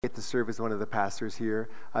Get to serve as one of the pastors here.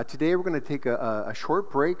 Today we're going to take a short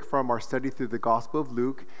break from our study through the Gospel of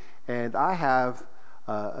Luke, and I have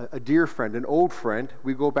a dear friend, an old friend.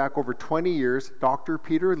 We go back over 20 years, Dr.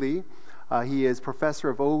 Peter Lee. He is professor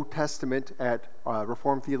of Old Testament at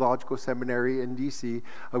Reformed Theological Seminary in D.C.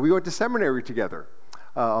 We went to seminary together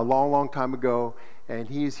a long, long time ago, and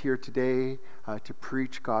he is here today to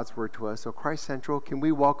preach God's Word to us. So Christ Central, can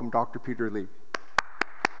we welcome Dr. Peter Lee?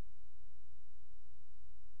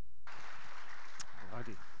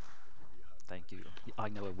 Thank you. I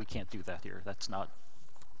know we can't do that here. That's not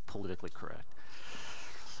politically correct.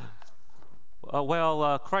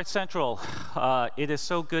 Christ Central, it is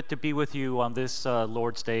so good to be with you on this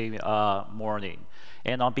Lord's Day morning.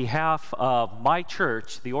 And on behalf of my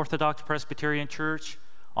church, the Orthodox Presbyterian Church,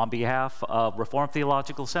 on behalf of Reformed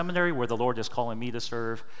Theological Seminary, where the Lord is calling me to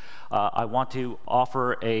serve, I want to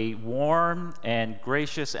offer a warm and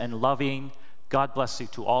gracious and loving God bless you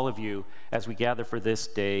to all of you as we gather for this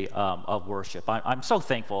day of worship. I'm so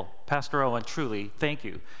thankful. Pastor Owen, truly, thank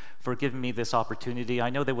you for giving me this opportunity.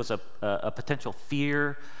 I know there was a potential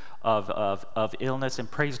fear of illness, and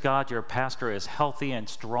praise God, your pastor is healthy and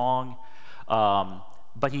strong.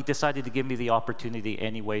 But he decided to give me the opportunity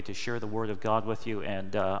anyway to share the Word of God with you.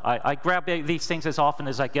 And I grab these things as often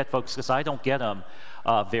as I get, folks, because I don't get them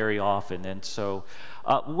very often. And so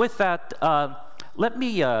with that, let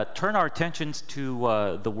me turn our attentions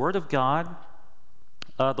to the Word of God.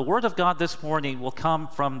 The Word of God this morning will come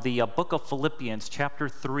from the book of Philippians, chapter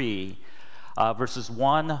 3, verses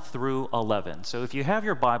 1 through 11. So if you have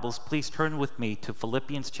your Bibles, please turn with me to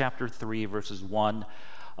Philippians chapter 3, verses 1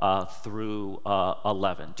 through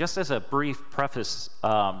 11. Just as a brief preface,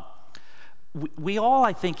 we all,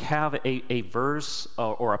 I think, have a verse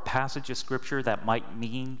or a passage of Scripture that might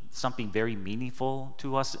mean something very meaningful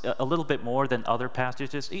to us, a little bit more than other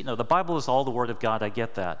passages. You know, the Bible is all the Word of God, I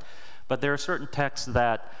get that. But there are certain texts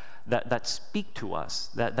that speak to us,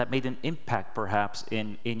 that made an impact, perhaps,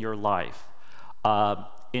 in your life.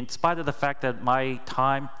 In spite of the fact that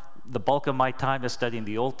the bulk of my time is studying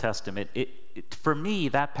the Old Testament, for me,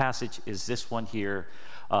 that passage is this one here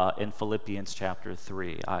in Philippians chapter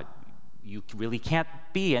 3. You really can't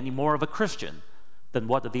be any more of a Christian than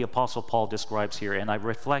what the Apostle Paul describes here, and I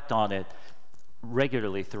reflect on it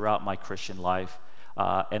regularly throughout my Christian life,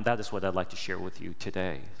 and that is what I'd like to share with you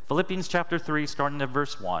today. Philippians chapter 3, starting at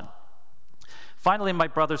verse 1. Finally, my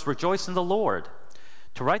brothers, rejoice in the Lord.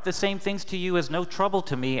 To write the same things to you is no trouble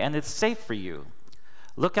to me, and it's safe for you.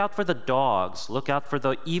 Look out for the dogs, look out for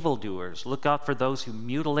the evildoers, look out for those who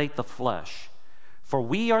mutilate the flesh. For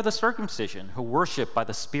we are the circumcision who worship by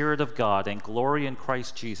the Spirit of God and glory in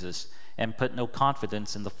Christ Jesus and put no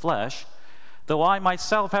confidence in the flesh, though I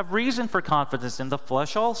myself have reason for confidence in the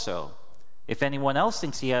flesh also. If anyone else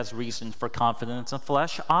thinks he has reason for confidence in the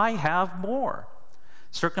flesh, I have more.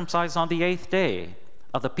 Circumcised on the 8th day,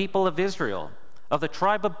 of the people of Israel, of the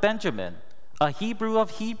tribe of Benjamin, a Hebrew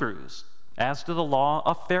of Hebrews, as to the law,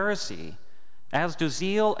 a Pharisee, as to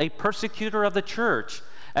zeal, a persecutor of the church,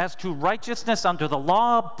 as to righteousness under the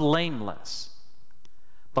law, blameless.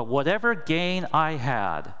 But whatever gain I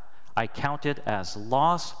had, I counted as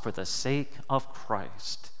loss for the sake of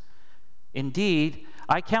Christ. Indeed,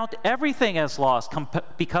 I count everything as loss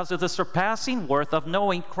because of the surpassing worth of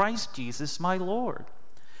knowing Christ Jesus my Lord.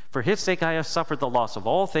 For his sake I have suffered the loss of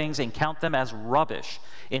all things and count them as rubbish,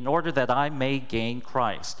 in order that I may gain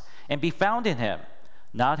Christ and be found in him,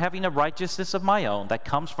 not having a righteousness of my own that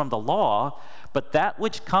comes from the law, but that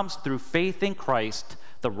which comes through faith in Christ,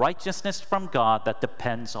 the righteousness from God that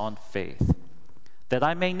depends on faith, that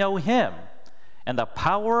I may know him and the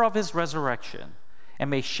power of his resurrection, and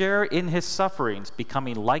may share in his sufferings,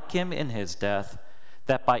 becoming like him in his death,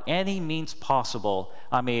 that by any means possible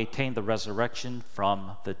I may attain the resurrection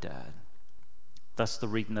from the dead. Thus the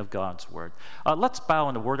reading of God's Word. Let's bow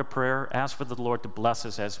in a word of prayer, ask for the Lord to bless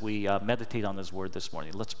us as we meditate on his Word this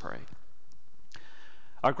morning. Let's pray.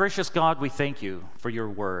 Our gracious God, we thank you for your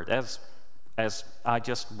Word. As I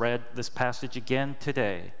just read this passage again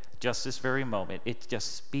today, just this very moment, it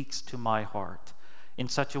just speaks to my heart in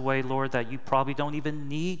such a way, Lord, that you probably don't even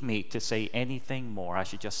need me to say anything more. I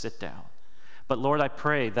should just sit down. But Lord, I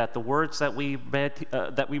pray that the words that we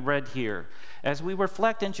read here, as we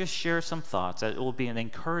reflect and just share some thoughts, that it will be an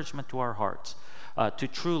encouragement to our hearts to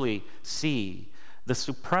truly see the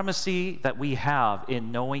supremacy that we have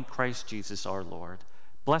in knowing Christ Jesus our Lord.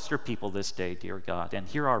 Bless your people this day, dear God, and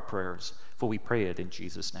hear our prayers, for we pray it in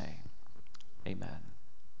Jesus' name. Amen.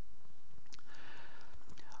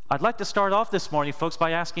 I'd like to start off this morning, folks,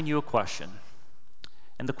 by asking you a question.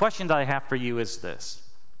 And the question that I have for you is this: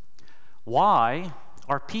 why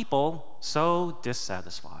are people so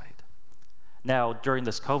dissatisfied? Now, during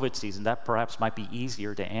this COVID season, that perhaps might be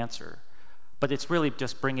easier to answer, but it's really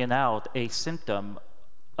just bringing out a symptom,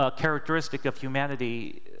 a characteristic of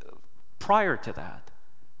humanity prior to that.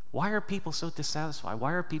 Why are people so dissatisfied?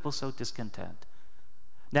 Why are people so discontent?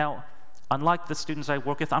 Now, unlike the students I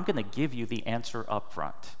work with, I'm going to give you the answer up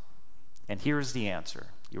front. And here's the answer.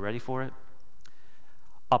 You ready for it?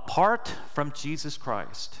 Apart from Jesus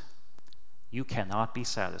Christ, you cannot be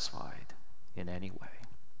satisfied in any way.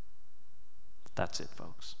 That's it,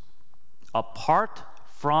 folks. Apart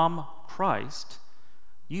from Christ,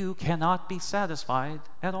 you cannot be satisfied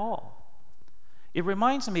at all. It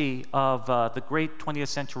reminds me of the great 20th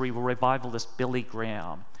century revivalist Billy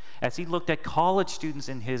Graham, as he looked at college students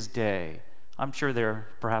in his day. I'm sure there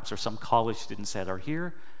perhaps are some college students that are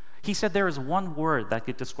here. He said there is one word that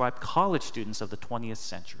could describe college students of the 20th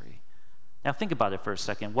century. Now think about it for a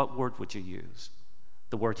second. What word would you use?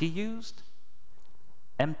 The word he used?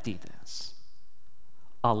 Emptiness.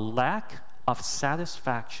 A lack of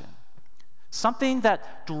satisfaction. Something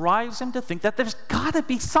that drives him to think that there's got to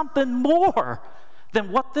be something more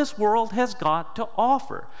than what this world has got to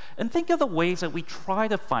offer. And think of the ways that we try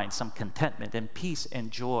to find some contentment and peace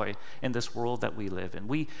and joy in this world that we live in.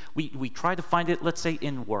 We try to find it, let's say,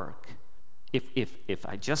 in work. If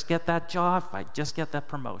I just get that job, if I just get that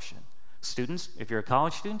promotion. Students, if you're a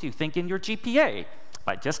college student, you think in your GPA. If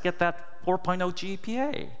I just get that 4.0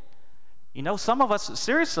 GPA. You know, some of us,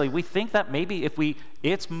 seriously, we think that maybe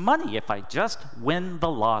it's money if I just win the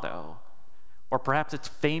lotto. Or perhaps it's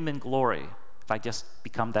fame and glory if I just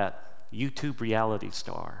become that YouTube reality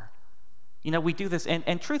star. You know, we do this,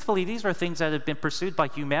 and truthfully, these are things that have been pursued by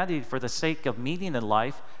humanity for the sake of meaning in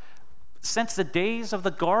life since the days of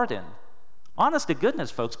the garden. Honest to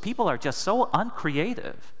goodness, folks, people are just so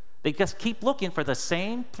uncreative. They just keep looking for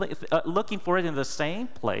looking for it in the same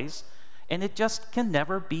place, and it just can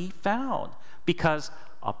never be found, because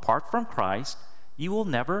apart from Christ, you will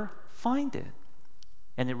never find it.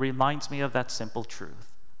 And it reminds me of that simple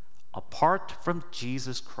truth. Apart from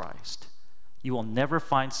Jesus Christ, you will never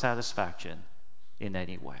find satisfaction in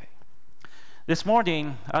any way. This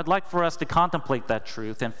morning, I'd like for us to contemplate that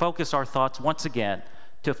truth and focus our thoughts once again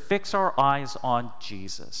to fix our eyes on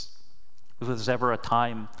Jesus. If there's ever a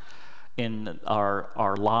time in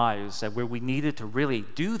our lives where we needed to really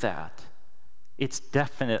do that, it's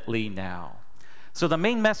definitely now. So the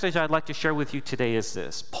main message I'd like to share with you today is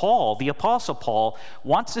this. Paul, the Apostle Paul,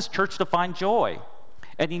 wants his church to find joy.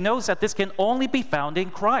 And he knows that this can only be found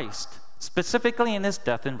in Christ, specifically in his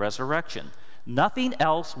death and resurrection. Nothing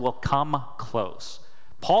else will come close.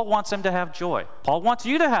 Paul wants them to have joy. Paul wants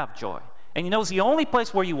you to have joy. And he knows the only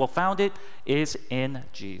place where you will find it is in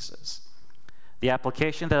Jesus. The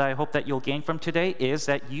application that I hope that you'll gain from today is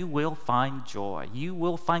that you will find joy. You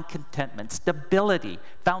will find contentment, stability,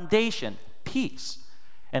 foundation, peace,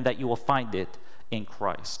 and that you will find it in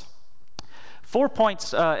Christ. 4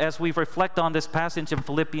 points as we reflect on this passage in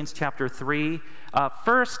Philippians chapter 3.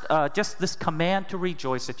 First, just this command to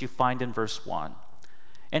rejoice that you find in verse 1.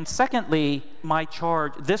 And secondly,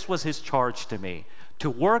 this was his charge to me, to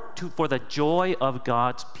work for the joy of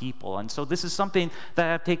God's people. And so this is something that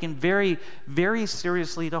I've taken very, very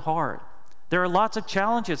seriously to heart. There are lots of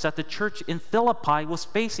challenges that the church in Philippi was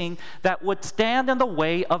facing that would stand in the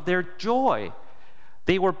way of their joy.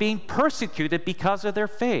 They were being persecuted because of their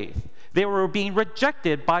faith. They were being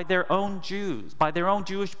rejected by their own Jews, by their own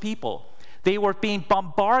Jewish people. They were being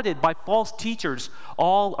bombarded by false teachers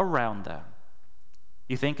all around them.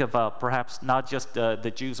 You think of perhaps not just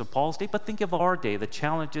the Jews of Paul's day, but think of our day, the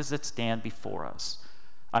challenges that stand before us.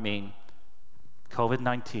 I mean,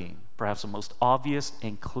 COVID-19, perhaps the most obvious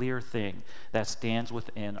and clear thing that stands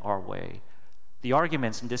within our way. The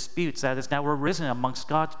arguments and disputes that has now arisen amongst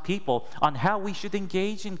God's people on how we should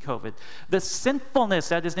engage in COVID. The sinfulness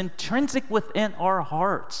that is intrinsic within our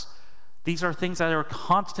hearts. These are things that are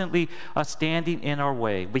constantly standing in our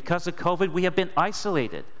way. Because of COVID, we have been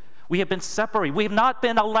isolated. We have been separated. We have not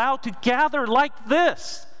been allowed to gather like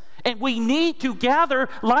this. And we need to gather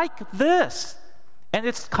like this. And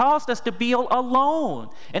it's caused us to be alone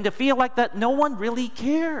and to feel like that no one really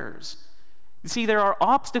cares. You see, there are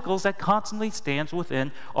obstacles that constantly stand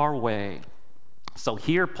within our way. So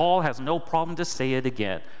here, Paul has no problem to say it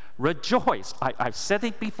again. Rejoice. I've said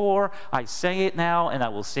it before, I say it now, and I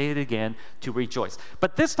will say it again, to rejoice.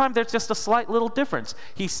 But this time, there's just a slight little difference.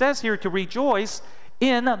 He says here to rejoice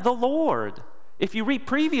in the Lord. If you read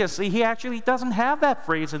previously, he actually doesn't have that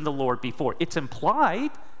phrase in the Lord before. It's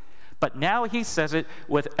implied, but now he says it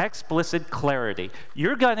with explicit clarity.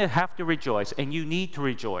 You're going to have to rejoice, and you need to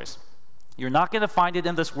rejoice. You're not going to find it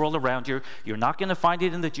in this world around you. You're not going to find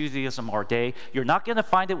it in the Judaism of our day. You're not going to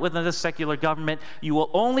find it within the secular government. You will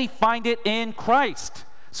only find it in Christ.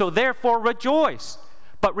 So therefore, rejoice.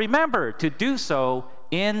 But remember to do so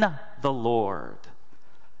in the Lord.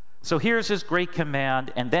 So here's his great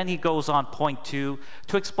command, and then he goes on, point 2,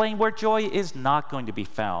 to explain where joy is not going to be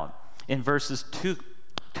found in verses 2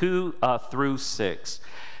 through 6.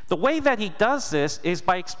 The way that he does this is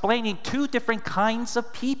by explaining two different kinds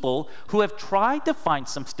of people who have tried to find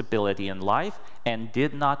some stability in life and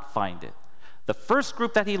did not find it. The first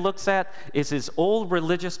group that he looks at is his old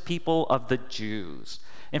religious people of the Jews.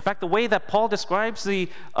 In fact, the way that Paul describes the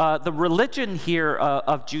religion here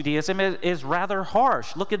of Judaism is rather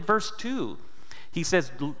harsh. Look at verse 2. He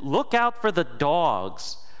says, look out for the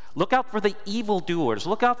dogs. Look out for the evildoers.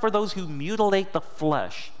 Look out for those who mutilate the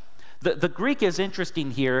flesh. The Greek is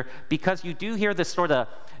interesting here because you do hear this sort of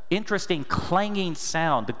interesting clanging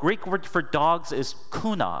sound. The Greek word for dogs is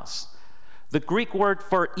kunos. The Greek word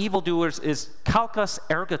for evildoers is kalkos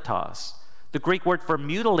ergotos. The Greek word for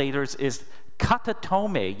mutilators is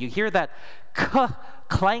katatome. You hear that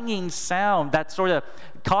clanging sound that sort of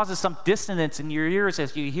causes some dissonance in your ears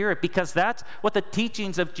as you hear it, because that's what the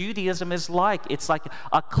teachings of Judaism is like. It's like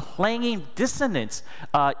a clanging dissonance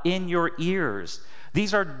in your ears.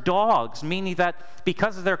 These are dogs, meaning that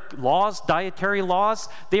because of their laws, dietary laws,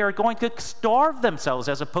 they are going to starve themselves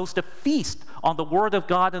as opposed to feast on the Word of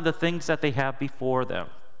God and the things that they have before them.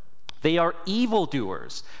 They are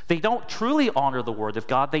evildoers. They don't truly honor the Word of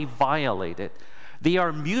God. They violate it. They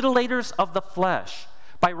are mutilators of the flesh.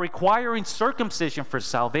 By requiring circumcision for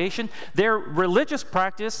salvation, their religious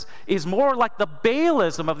practice is more like the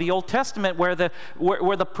Baalism of the Old Testament, where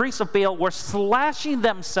the priests of Baal were slashing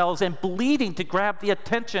themselves and bleeding to grab the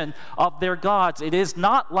attention of their gods. It is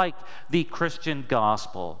not like the Christian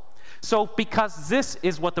gospel. So because this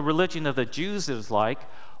is what the religion of the Jews is like,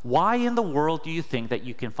 why in the world do you think that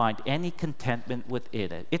you can find any contentment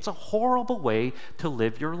within it? It's a horrible way to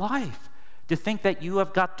live your life, to think that you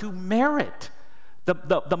have got to merit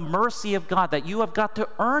the mercy of God, that you have got to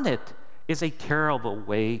earn it, is a terrible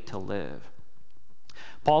way to live.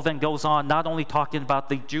 Paul then goes on, not only talking about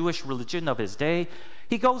the Jewish religion of his day,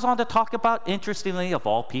 he goes on to talk about, interestingly, of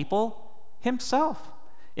all people, himself.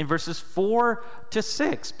 In verses 4 to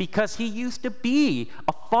 6, because he used to be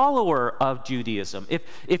a follower of Judaism.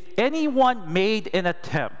 If anyone made an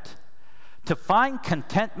attempt to find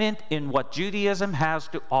contentment in what Judaism has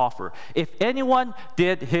to offer, if anyone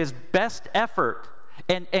did his best effort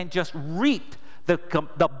and just reaped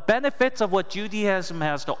the benefits of what Judaism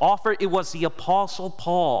has to offer, it was the Apostle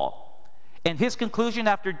Paul. And his conclusion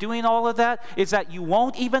after doing all of that is that you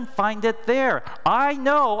won't even find it there. I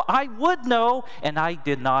know, I would know, and I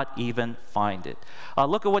did not even find it.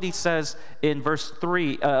 Look at what he says in verse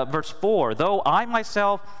 4. Though I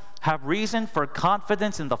myself have reason for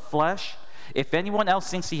confidence in the flesh, if anyone else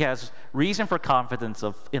thinks he has reason for confidence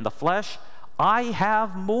in the flesh, I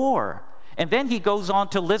have more. And then he goes on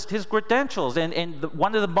to list his credentials, and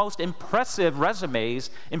one of the most impressive resumes,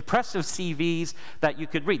 impressive CVs that you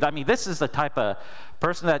could read. I mean, this is the type of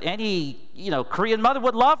person that any Korean mother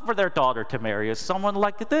would love for their daughter to marry, is someone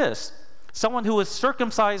like this. Someone who was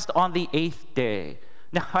circumcised on the 8th day.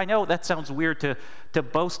 Now, I know that sounds weird to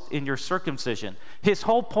boast in your circumcision. His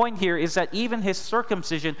whole point here is that even his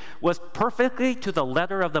circumcision was perfectly to the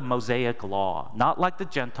letter of the Mosaic law, not like the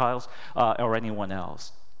Gentiles or anyone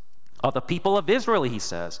else. Of the people of Israel, he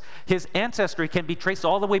says, his ancestry can be traced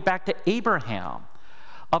all the way back to Abraham.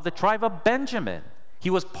 Of the tribe of Benjamin, he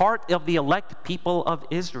was part of the elect people of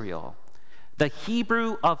Israel. The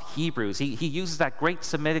Hebrew of Hebrews, he uses that great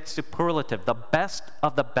Semitic superlative, the best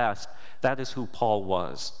of the best. That is who Paul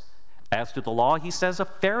was. As to the law, he says a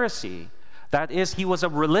Pharisee. That is, he was a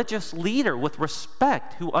religious leader with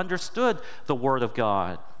respect who understood the Word of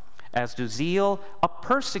God. As to zeal, a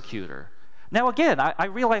persecutor. Now again, I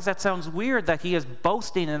realize that sounds weird that he is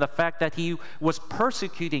boasting in the fact that he was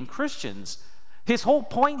persecuting Christians. His whole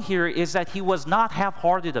point here is that he was not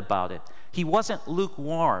half-hearted about it. He wasn't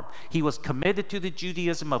lukewarm. He was committed to the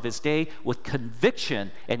Judaism of his day with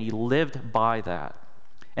conviction, and he lived by that.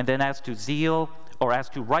 And then as to zeal, or as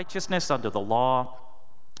to righteousness under the law,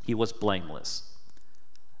 he was blameless.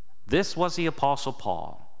 This was the Apostle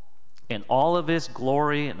Paul. In all of his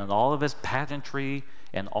glory and in all of his pageantry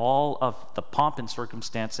and all of the pomp and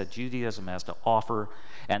circumstance that Judaism has to offer,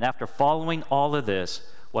 and after following all of this,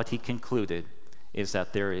 what he concluded is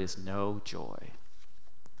that there is no joy.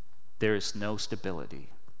 There is no stability.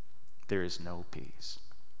 There is no peace.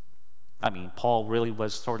 I mean, Paul really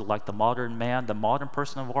was sort of like the modern man, the modern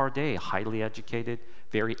person of our day, highly educated,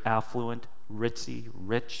 very affluent,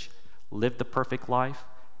 rich, lived the perfect life,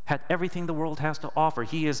 had everything the world has to offer.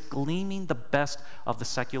 He is gleaming the best of the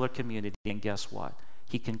secular community. And guess what?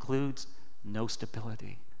 He concludes, no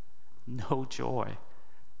stability, no joy,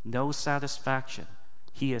 no satisfaction.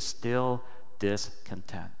 He is still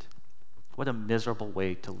discontent. What a miserable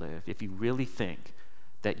way to live if you really think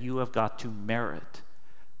that you have got to merit,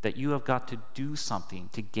 that you have got to do something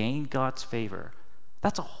to gain God's favor.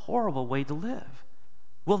 That's a horrible way to live.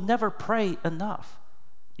 We'll never pray enough.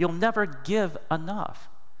 You'll never give enough.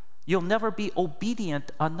 You'll never be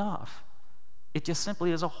obedient enough. It just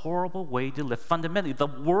simply is a horrible way to live. Fundamentally, the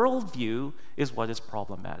worldview is what is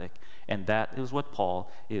problematic, and that is what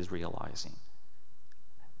Paul is realizing.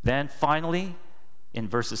 Then finally, in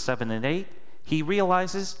verses 7 and 8, he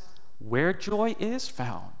realizes where joy is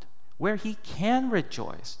found, where he can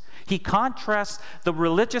rejoice. He contrasts the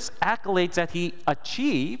religious accolades that he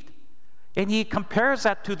achieved, and he compares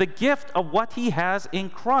that to the gift of what he has in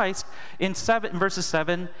Christ in verses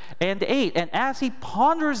 7 and 8. And as he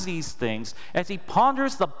ponders these things, as he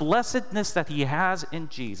ponders the blessedness that he has in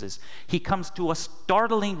Jesus, he comes to a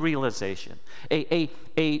startling realization, a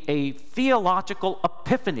theological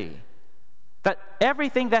epiphany, that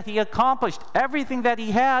everything that he accomplished, everything that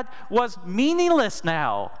he had was meaningless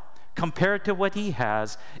now compared to what he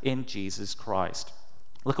has in Jesus Christ.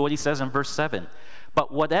 Look at what he says in verse 7.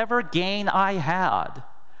 But whatever gain I had,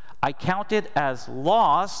 I counted as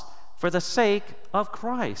loss for the sake of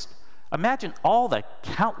Christ. Imagine all the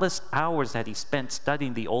countless hours that he spent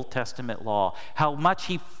studying the Old Testament law, how much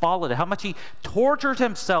he followed it, how much he tortured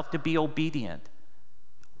himself to be obedient.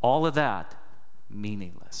 All of that,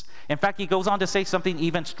 meaningless. In fact, he goes on to say something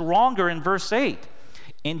even stronger in verse 8.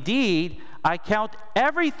 Indeed, I count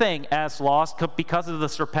everything as lost because of the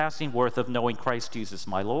surpassing worth of knowing Christ Jesus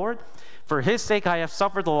my Lord. For his sake I have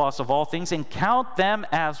suffered the loss of all things and count them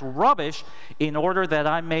as rubbish in order that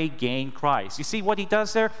I may gain Christ. You see what he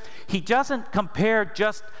does there? He doesn't compare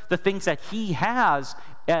just the things that he has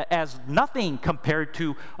as nothing compared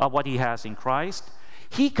to what he has in Christ.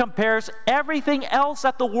 He compares everything else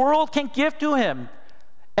that the world can give to him.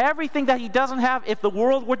 Everything that he doesn't have, if the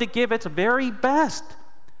world were to give its very best.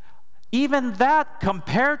 Even that,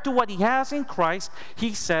 compared to what he has in Christ,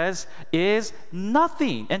 he says is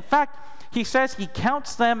nothing. In fact, he says he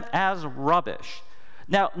counts them as rubbish.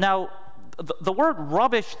 Now, the word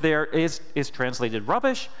rubbish there is translated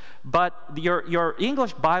rubbish, but your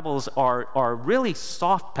English Bibles are really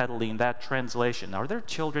soft-pedaling that translation. Are there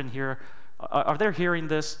children here? Are they hearing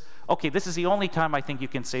this? Okay, this is the only time I think you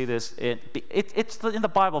can say this. It's in the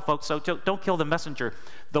Bible, folks, so don't kill the messenger.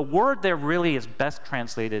 The word there really is best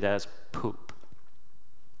translated as poop.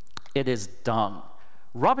 It is dung.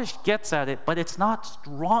 Rubbish gets at it, but it's not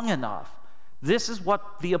strong enough. This is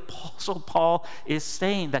what the Apostle Paul is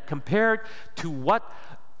saying, that compared to what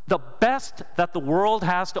the best that the world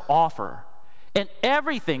has to offer, and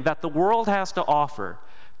everything that the world has to offer,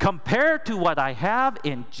 compared to what I have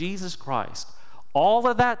in Jesus Christ, all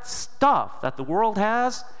of that stuff that the world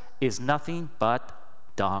has is nothing but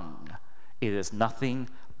dung. It is nothing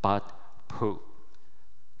but poop.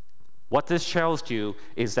 What this shows you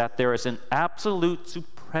is that there is an absolute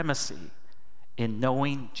supremacy in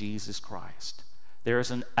knowing Jesus Christ. There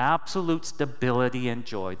is an absolute stability and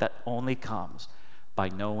joy that only comes by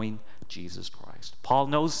knowing Jesus Christ. Paul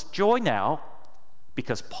knows joy now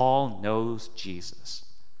because Paul knows Jesus.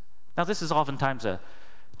 Now, this is oftentimes a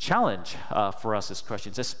challenge for us as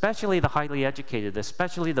Christians, especially the highly educated,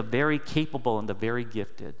 especially the very capable and the very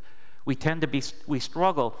gifted. We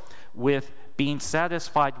struggle with being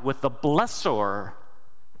satisfied with the blessor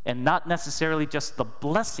and not necessarily just the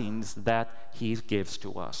blessings that he gives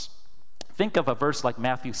to us. Think of a verse like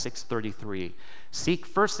Matthew 6:33. Seek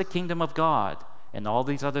first the kingdom of God, and all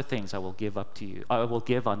these other things I will give unto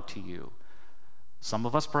you. Some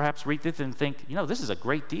of us perhaps read this and think, this is a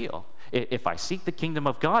great deal. If I seek the kingdom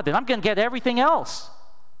of God, then I'm going to get everything else.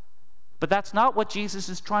 But that's not what Jesus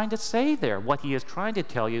is trying to say there. What he is trying to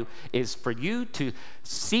tell you is for you to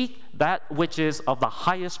seek that which is of the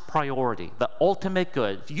highest priority, the ultimate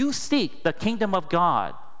good. You seek the kingdom of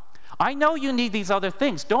God. I know you need these other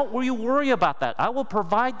things. Don't you worry about that. I will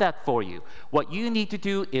provide that for you. What you need to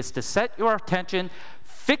do is to set your attention,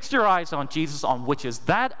 fix your eyes on Jesus, on which is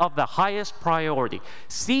that of the highest priority.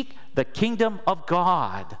 Seek the kingdom of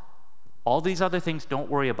God. All these other things, don't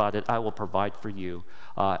worry about it. I will provide for you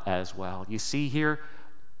as well. You see here,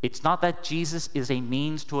 it's not that Jesus is a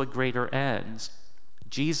means to a greater end.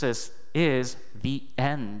 Jesus is the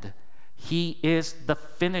end. He is the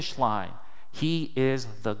finish line. He is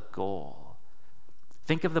the goal.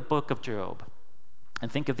 Think of the book of Job.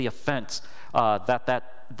 And think of the offense that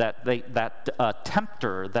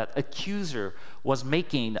tempter, that accuser was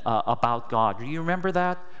making about God. Do you remember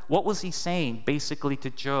that? What was he saying basically to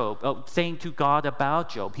Job, saying to God about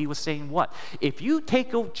Job? He was saying what? If you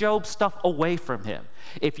take Job's stuff away from him,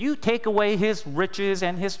 if you take away his riches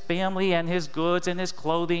and his family and his goods and his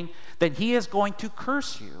clothing, then he is going to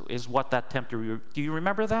curse you, is what that tempter, do you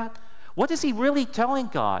remember that? What is he really telling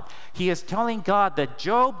God? He is telling God that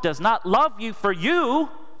Job does not love you for you.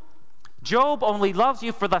 Job only loves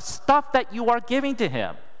you for the stuff that you are giving to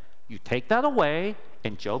him. You take that away,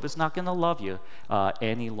 and Job is not going to love you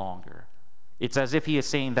any longer. It's as if he is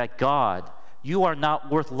saying that, God, you are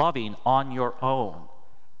not worth loving on your own.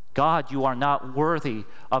 God, you are not worthy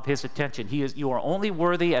of his attention. You are only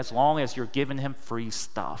worthy as long as you're giving him free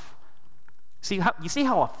stuff. You see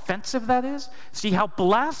how offensive that is? See how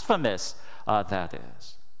blasphemous that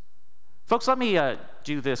is? Folks, let me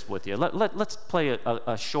do this with you. Let's play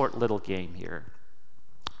a short little game here.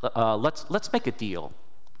 Let's make a deal.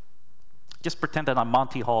 Just pretend that I'm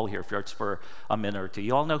Monty Hall here for a minute or two.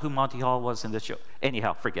 You all know who Monty Hall was in this show?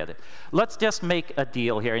 Anyhow, forget it. Let's just make a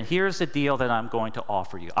deal here. And here's the deal that I'm going to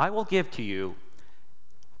offer you. I will give to you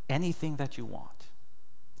anything that you want.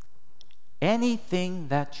 Anything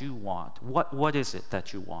that you want. What is it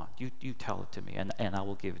that you want? You tell it to me, and I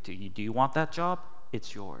will give it to you. Do you want that job?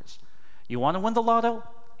 It's yours. You want to win the lotto?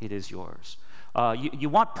 It is yours. You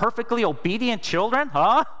want perfectly obedient children?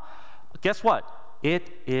 Huh? Guess what?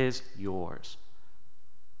 It is yours.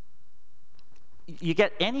 You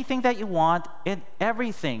get anything that you want and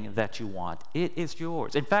everything that you want. It is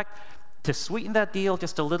yours. In fact, to sweeten that deal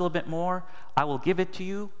just a little bit more, I will give it to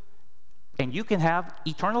you, and you can have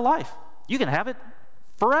eternal life. You can have it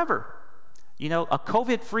forever. You know, a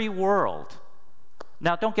COVID-free world.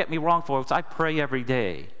 Now, don't get me wrong, folks. I pray every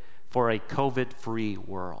day for a COVID-free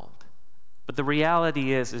world. But the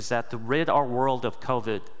reality is that to rid our world of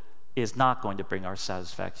COVID is not going to bring our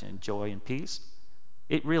satisfaction and joy and peace.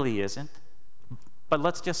 It really isn't. But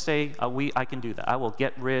let's just say I can do that. I will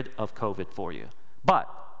get rid of COVID for you. But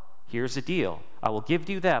here's the deal. I will give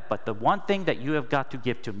you that, but the one thing that you have got to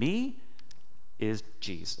give to me is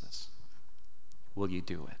Jesus. Will you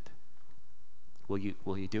do it?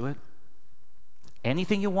 Will you do it?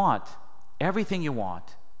 Anything you want, everything you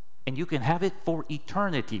want, and you can have it for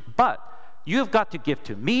eternity. But you have got to give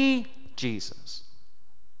to me Jesus.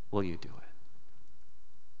 Will you do it?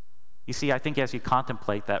 You see, I think as you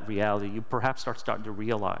contemplate that reality, you perhaps start starting to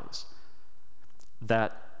realize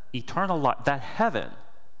that eternal life, that heaven,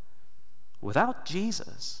 without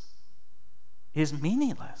Jesus, is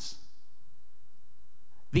meaningless.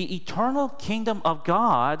 The eternal kingdom of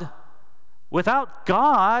God, without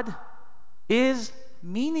God, is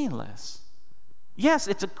meaningless. Yes,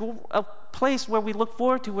 it's a place where we look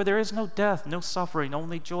forward to, where there is no death, no suffering,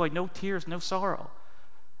 only joy, no tears, no sorrow.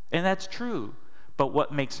 And that's true. But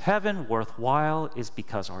what makes heaven worthwhile is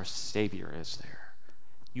because our Savior is there.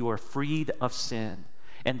 You are freed of sin.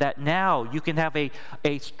 And that now you can have a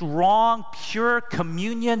strong, pure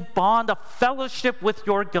communion bond of fellowship with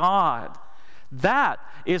your God. That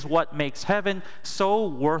is what makes heaven so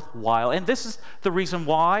worthwhile. And this is the reason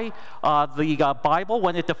why the Bible,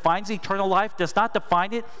 when it defines eternal life, does not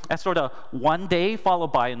define it as sort of one day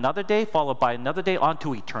followed by another day, followed by another day,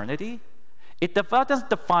 onto eternity. It doesn't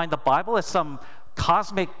define the Bible as some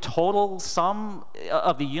cosmic total sum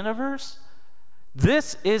of the universe.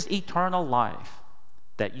 This is eternal life,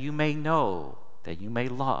 that you may know, that you may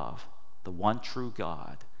love the one true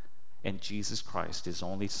God and Jesus Christ, his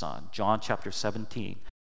only Son. John chapter 17.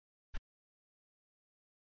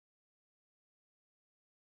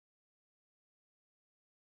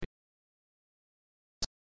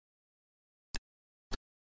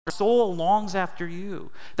 Our soul longs after you.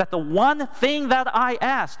 That the one thing that I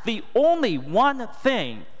ask, the only one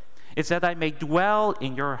thing, is that I may dwell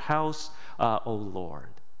in your house, O Lord.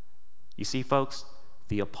 You see, folks,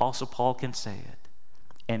 the Apostle Paul can say it.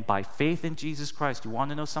 And by faith in Jesus Christ, you want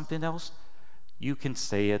to know something else? You can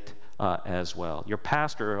say it as well. Your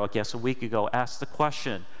pastor, I guess a week ago, asked the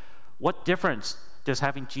question, what difference does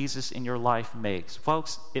having Jesus in your life make?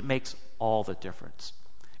 Folks, it makes all the difference.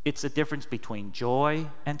 It's the difference between joy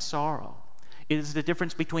and sorrow. It is the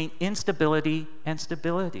difference between instability and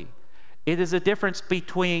stability. It is the difference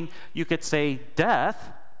between, you could say,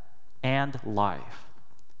 death and life.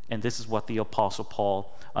 And this is what the Apostle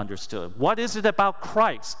Paul understood. What is it about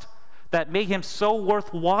Christ that made him so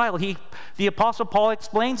worthwhile. The Apostle Paul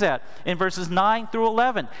explains that in verses 9 through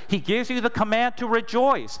 11. He gives you the command to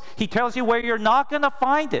rejoice. He tells you where you're not going to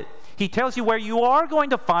find it. He tells you where you are going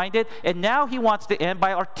to find it. And now he wants to end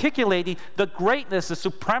by articulating the greatness, the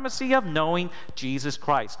supremacy of knowing Jesus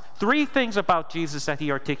Christ. 3 things about Jesus that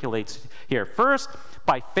he articulates here. First,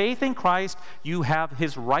 by faith in Christ, you have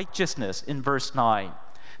his righteousness in verse 9.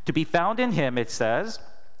 To be found in him, it says,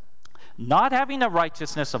 not having a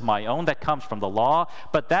righteousness of my own that comes from the law,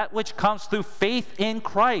 but that which comes through faith in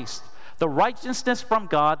Christ, the righteousness from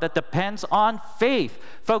God that depends on faith.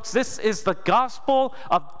 Folks, this is the gospel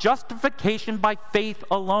of justification by faith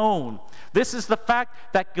alone. This is the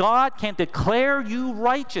fact that God can declare you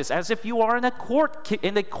righteous as if you are in a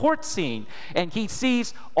court scene, and he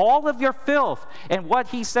sees all of your filth. And what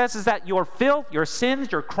he says is that your filth, your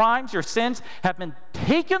sins, your crimes, your sins have been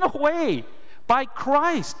taken away by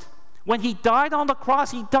Christ. When he died on the cross,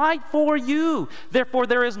 he died for you. Therefore,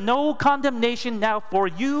 there is no condemnation now for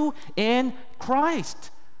you in Christ.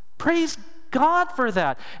 Praise God for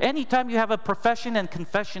that. Anytime you have a profession and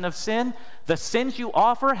confession of sin, the sins you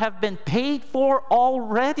offer have been paid for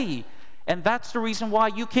already. And that's the reason why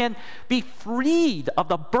you can be freed of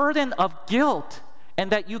the burden of guilt,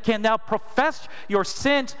 and that you can now profess your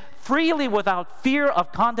sins freely without fear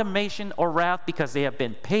of condemnation or wrath, because they have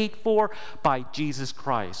been paid for by Jesus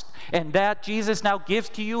Christ. And that Jesus now gives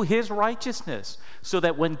to you his righteousness, so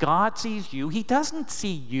that when God sees you, he doesn't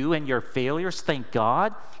see you and your failures, thank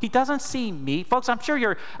God. He doesn't see me. Folks, I'm sure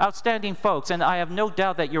you're outstanding folks, and I have no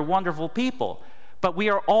doubt that you're wonderful people. But we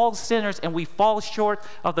are all sinners, and we fall short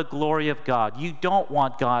of the glory of God. You don't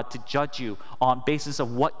want God to judge you on basis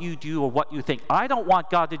of what you do or what you think. I don't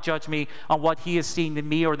want God to judge me on what he has seen in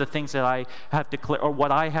me or the things that I have declared or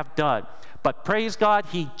what I have done. But praise God,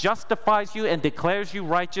 he justifies you and declares you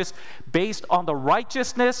righteous based on the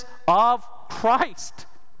righteousness of Christ,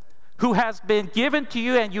 who has been given to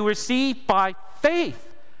you and you receive by faith.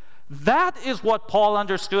 That is what Paul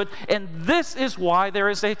understood, and this is why there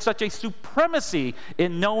is such a supremacy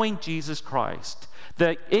in knowing Jesus Christ.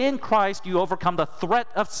 That in Christ you overcome the threat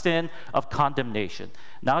of sin, of condemnation.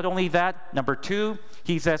 Not only that, number 2,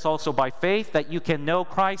 he says also by faith that you can know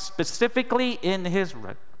Christ specifically in his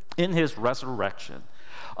resurrection.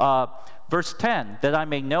 Verse 10, that I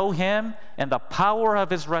may know him and the power of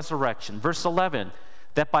his resurrection. Verse 11,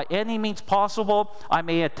 that by any means possible I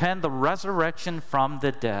may attend the resurrection from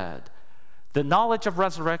the dead. The knowledge of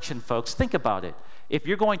resurrection, folks, think about it. If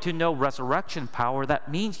you're going to know resurrection power,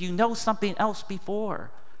 that means you know something else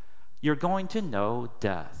before. You're going to know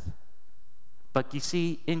death. But you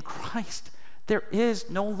see, in Christ, there is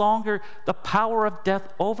no longer the power of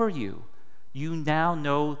death over you. You now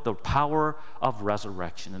know the power of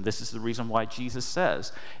resurrection. And this is the reason why Jesus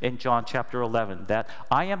says in John chapter 11 that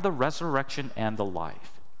I am the resurrection and the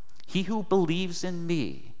life. He who believes in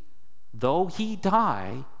me, though he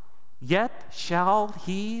die, yet shall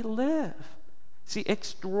he live. See,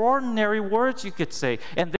 extraordinary words you could say.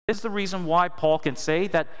 And this is the reason why Paul can say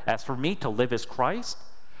that as for me to live is Christ,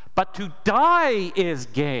 but to die is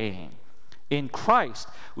gain. In Christ,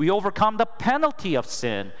 we overcome the penalty of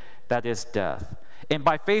sin, that is death. And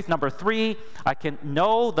by faith, number 3, I can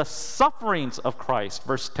know the sufferings of Christ.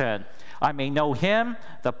 Verse 10, I may know him,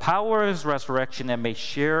 the power of his resurrection, and may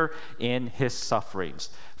share in his sufferings.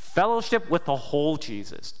 Fellowship with the whole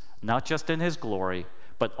Jesus, not just in his glory,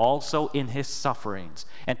 but also in his sufferings.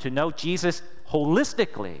 And to know Jesus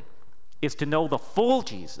holistically is to know the full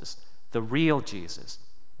Jesus, the real Jesus.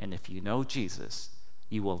 And if you know Jesus,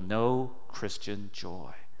 you will know Christian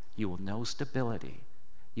joy. You will know stability.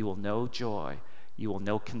 You will know joy. You will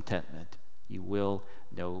know contentment. You will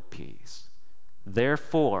know peace.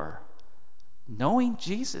 Therefore, knowing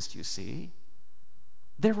Jesus, you see,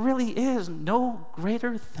 there really is no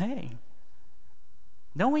greater thing.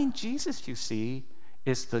 Knowing Jesus, you see,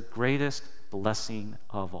 is the greatest blessing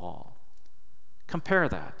of all. Compare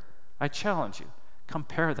that. I challenge you.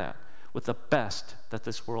 Compare that with the best that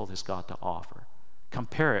this world has got to offer.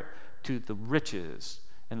 Compare it to the riches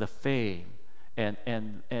and the fame and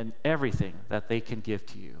everything that they can give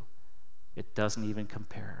to you. It doesn't even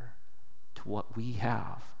compare to what we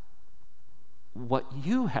have, what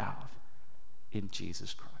you have in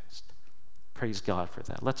Jesus Christ. Praise God for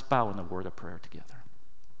that. Let's bow in a word of prayer together.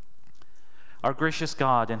 Our gracious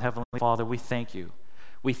God and Heavenly Father, we thank you.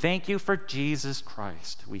 We thank you for Jesus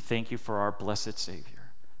Christ. We thank you for our blessed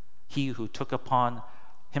Savior. He who took upon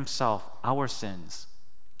himself our sins,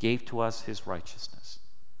 gave to us his righteousness.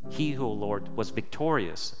 He who, Lord, was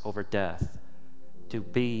victorious over death, to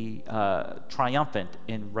be triumphant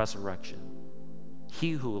in resurrection.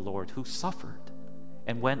 He who, Lord, who suffered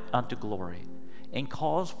and went unto glory, and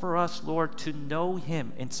calls for us, Lord, to know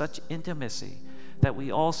him in such intimacy that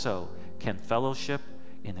we also can fellowship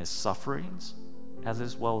in his sufferings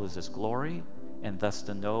as well as his glory, and thus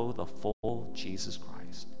to know the full Jesus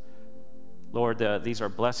Christ. Lord, these are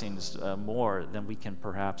blessings more than we can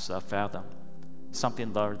perhaps fathom.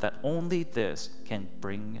 Something, Lord, that only this can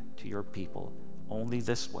bring to your people. Only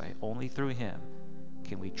this way, only through him,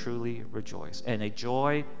 can we truly rejoice. And a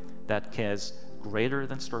joy that is greater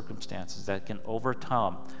than circumstances, that can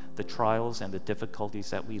overcome the trials and the difficulties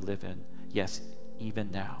that we live in. Yes, even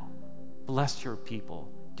now. Bless your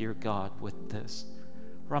people, dear God, with this.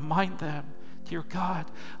 Remind them, dear God,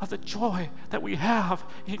 of the joy that we have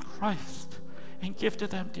in Christ. And give to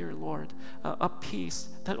them, dear Lord, a peace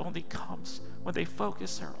that only comes when they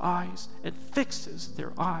focus their eyes and fixes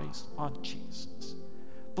their eyes on Jesus.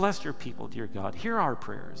 Bless your people, dear God. Hear our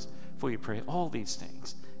prayers, for we pray all these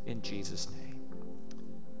things in Jesus' name.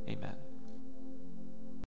 Amen.